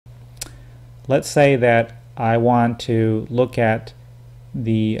let's say that I want to look at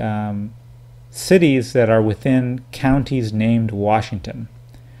the cities that are within counties named Washington.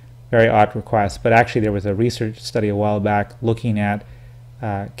 Very odd request, but actually there was a research study a while back looking at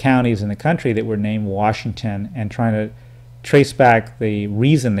counties in the country that were named Washington and trying to trace back the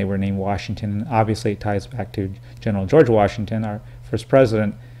reason they were named Washington. And obviously it ties back to General George Washington, our first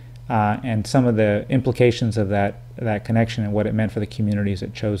president, and some of the implications of that connection and what it meant for the communities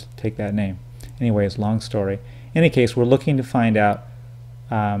that chose to take that name. Anyways, long story. In any case, we're looking to find out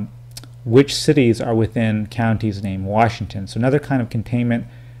which cities are within counties named Washington. So another kind of containment.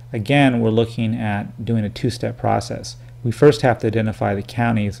 Again, we're looking at doing a two-step process. We first have to identify the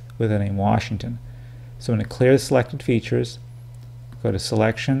counties with the name Washington. So I'm going to clear the selected features, go to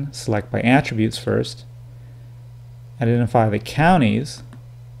Selection, select by attributes first, identify the counties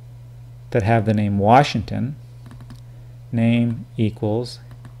that have the name Washington, name equals,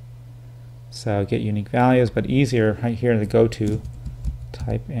 so get unique values, but easier right here in the go-to,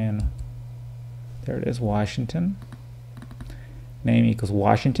 type in, there it is, Washington. Name equals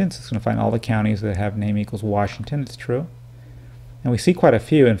Washington, so it's going to find all the counties that have name equals Washington. It's true. And we see quite a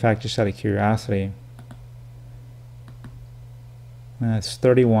few, in fact, just out of curiosity. That's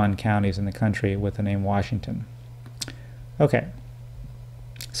 31 counties in the country with the name Washington. Okay,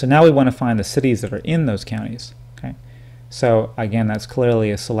 so now we want to find the cities that are in those counties. Okay, so again, that's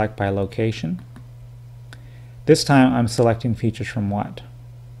clearly a select by location. This time I'm selecting features from what?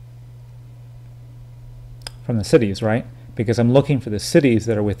 From the cities, right? Because I'm looking for the cities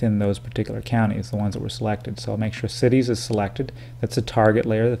that are within those particular counties, the ones that were selected. So I'll make sure cities is selected. That's the target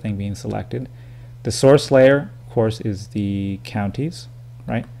layer, the thing being selected. The source layer, of course, is the counties,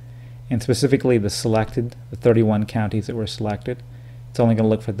 right? And specifically the selected, the 31 counties that were selected. It's only going to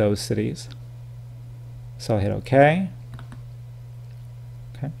look for those cities. So I'll hit OK.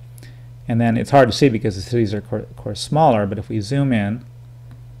 Okay. And then it's hard to see because the cities are, of course, smaller, but if we zoom in,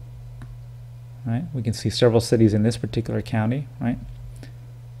 right, we can see several cities in this particular county, right?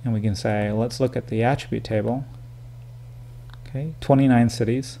 And we can say, let's look at the attribute table. Okay, 29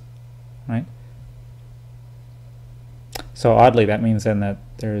 cities, right? So oddly, that means then that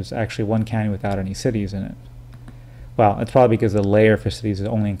there's actually one county without any cities in it. Well, it's probably because the layer for cities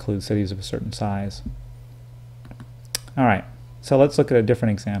only includes cities of a certain size. All right, so let's look at a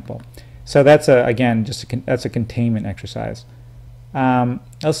different example. So that's again that's a containment exercise.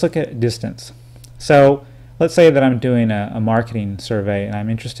 Let's look at distance. So let's say that I'm doing a marketing survey and I'm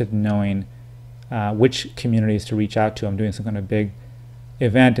interested in knowing which communities to reach out to. I'm doing some kind of big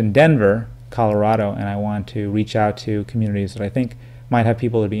event in Denver, Colorado, and I want to reach out to communities that I think might have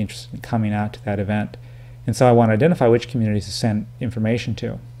people that would be interested in coming out to that event. And so I want to identify which communities to send information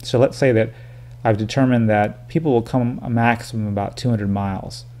to. So let's say that I've determined that people will come a maximum of about 200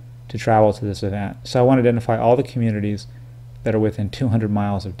 miles to travel to this event. So I want to identify all the communities that are within 200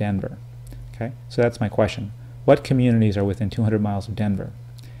 miles of Denver. Okay, so that's my question. What communities are within 200 miles of Denver?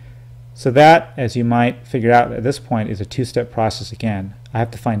 So that, as you might figure out at this point, is a two-step process again. I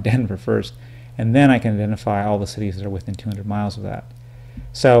have to find Denver first, and then I can identify all the cities that are within 200 miles of that.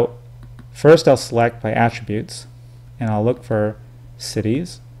 So first I'll select by attributes, and I'll look for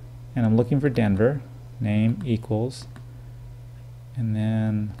cities, and I'm looking for Denver, name equals, and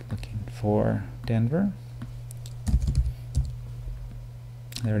then looking for Denver.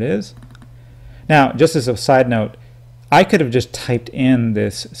 There it is. Now, just as a side note, I could have just typed in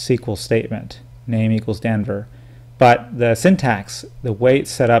this SQL statement, name equals Denver, but the syntax, the way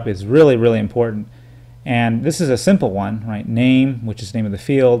it's set up, is really, really important. And this is a simple one, right? Name, which is the name of the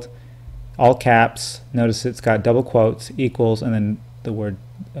field, all caps. Notice it's got double quotes, equals, and then the word,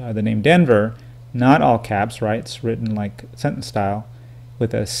 the name Denver, not all caps, right? It's written like sentence style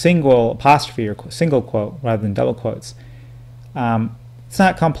with a single apostrophe or single quote rather than double quotes. It's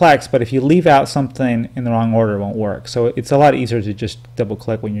not complex, but if you leave out something in the wrong order, it won't work. So it's a lot easier to just double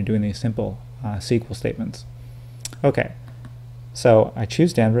click when you're doing these simple SQL statements. Okay, so I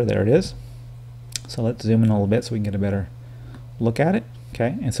choose Denver, there it is. So let's zoom in a little bit so we can get a better look at it.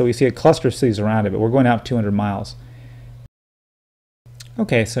 Okay, and so we see a cluster of cities around it, but we're going out 200 miles.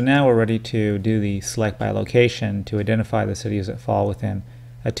 Okay, so now we're ready to do the select by location to identify the cities that fall within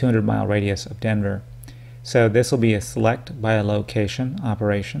a 200-mile radius of Denver. So this will be a select by location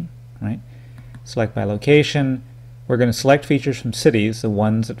operation, right? Select by location. We're going to select features from cities, the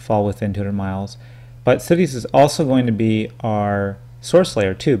ones that fall within 200 miles. But cities is also going to be our source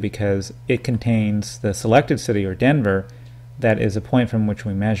layer too, because it contains the selected city, or Denver, that is a point from which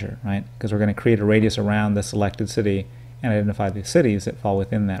we measure, right? Because we're going to create a radius around the selected city and identify the cities that fall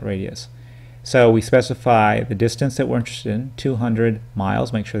within that radius. So we specify the distance that we're interested in, 200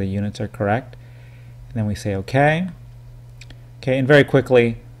 miles, make sure the units are correct. And then we say OK. Okay, and very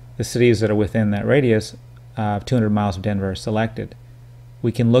quickly, the cities that are within that radius of 200 miles of Denver are selected.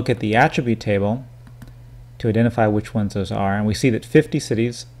 We can look at the attribute table to identify which ones those are, and we see that 50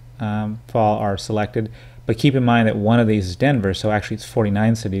 cities are selected, but keep in mind that one of these is Denver, so actually it's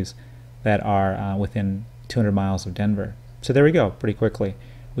 49 cities that are within 200 miles of Denver. So there we go, pretty quickly.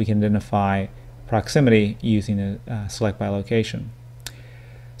 We can identify proximity using a select by location.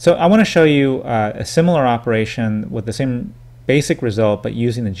 So I want to show you a similar operation with the same basic result, but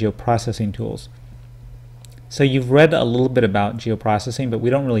using the geoprocessing tools. So you've read a little bit about geoprocessing, but we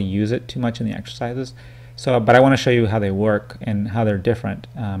don't really use it too much in the exercises. But I want to show you how they work and how they're different,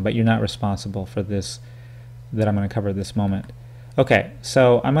 but you're not responsible for this that I'm going to cover at this moment. Okay,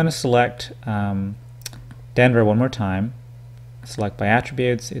 so I'm going to select Denver one more time. Select by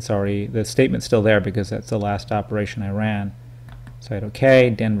attributes. It's already, the statement's still there because that's the last operation I ran. So I hit OK,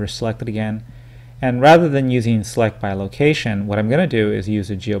 Denver selected again. And rather than using select by location, what I'm going to do is use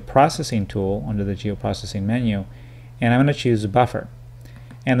a geoprocessing tool under the geoprocessing menu, and I'm going to choose a buffer.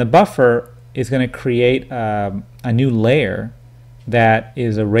 And the buffer is going to create a new layer that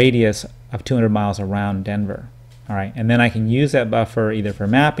is a radius of 200 miles around Denver. All right, and then I can use that buffer either for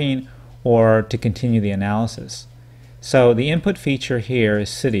mapping or to continue the analysis. So the input feature here is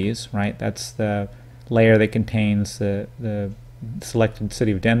cities, right? That's the layer that contains the selected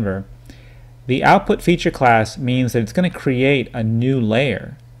city of Denver. The output feature class means that it's going to create a new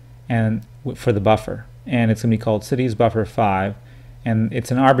layer for the buffer, and it's going to be called cities buffer 5, and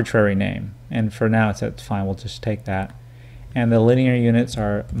it's an arbitrary name, and for now it's fine, we'll just take that. And the linear units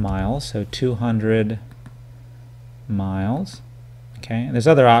are miles, so 200 miles. Okay, and there's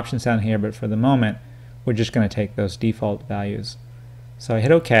other options down here, but for the moment we're just going to take those default values. So I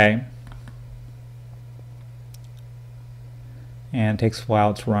hit OK, and it takes a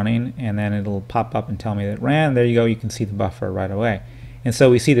while, it's running, and then it'll pop up and tell me that it ran. There you go, you can see the buffer right away. And so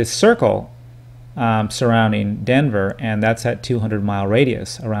we see this circle surrounding Denver, and that's that 200-mile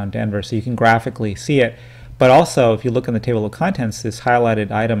radius around Denver, so you can graphically see it. But also, if you look in the table of contents, this highlighted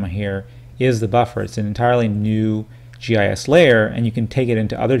item here is the buffer. It's an entirely new GIS layer, and you can take it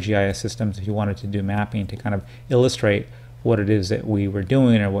into other GIS systems if you wanted to do mapping to kind of illustrate what it is that we were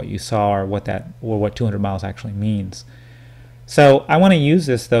doing, or what you saw, or what 200 miles actually means. So I want to use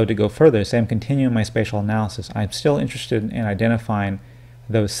this though to go further. So I'm continuing my spatial analysis. I'm still interested in identifying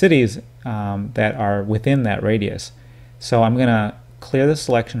those cities that are within that radius. So I'm going to clear the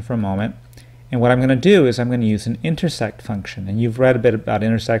selection for a moment, and what I'm going to do is I'm going to use an intersect function. And you've read a bit about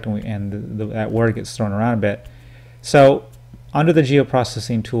intersect, and that word gets thrown around a bit. So under the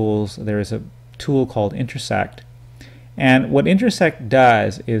geoprocessing tools, there is a tool called intersect, and what intersect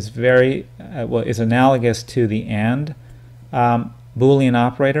does is is analogous to the AND Boolean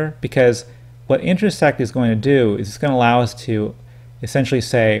operator, because what intersect is going to do is it's going to allow us to essentially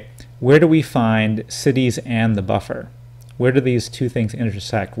say, where do we find cities and the buffer? Where do these two things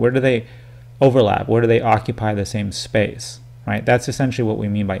intersect? Where do they overlap? Where do they occupy the same space? Right? That's essentially what we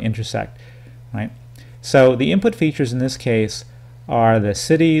mean by intersect. Right? So the input features in this case are the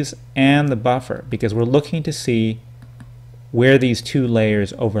cities and the buffer, because we're looking to see where these two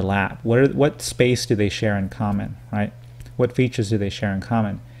layers overlap. What space do they share in common? Right? What features do they share in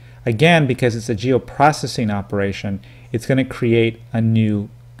common? Again, because it's a geoprocessing operation, it's going to create a new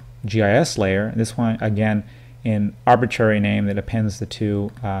GIS layer. And this one, again, in arbitrary name that appends the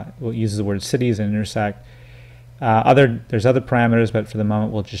two, uses the word cities and intersect. There's other parameters, but for the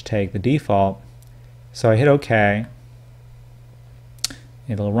moment we'll just take the default. So I hit OK.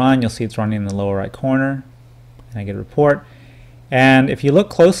 It'll run. You'll see it's running in the lower right corner. And I get a report. And if you look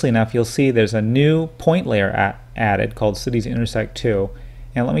closely enough, you'll see there's a new point layer added called cities intersect 2.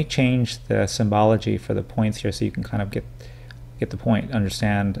 And let me change the symbology for the points here so you can kind of get the point,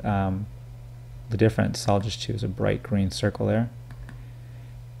 understand the difference. I'll just choose a bright green circle there.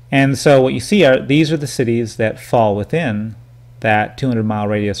 And so what you see are these are the cities that fall within that 200-mile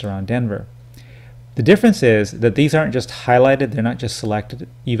radius around Denver. The difference is that these aren't just highlighted, they're not just selected.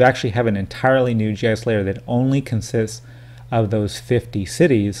 You actually have an entirely new GIS layer that only consists of those 50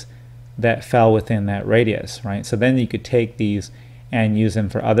 cities that fell within that radius, right? So then you could take these and use them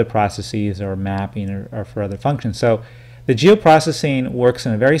for other processes or mapping or for other functions. So the geoprocessing works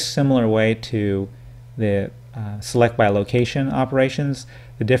in a very similar way to the select by location operations.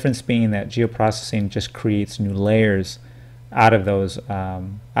 The difference being that geoprocessing just creates new layers out of those out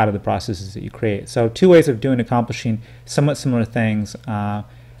of the processes that you create. So two ways of accomplishing somewhat similar things,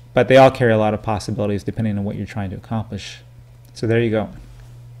 but they all carry a lot of possibilities depending on what you're trying to accomplish. So there you go.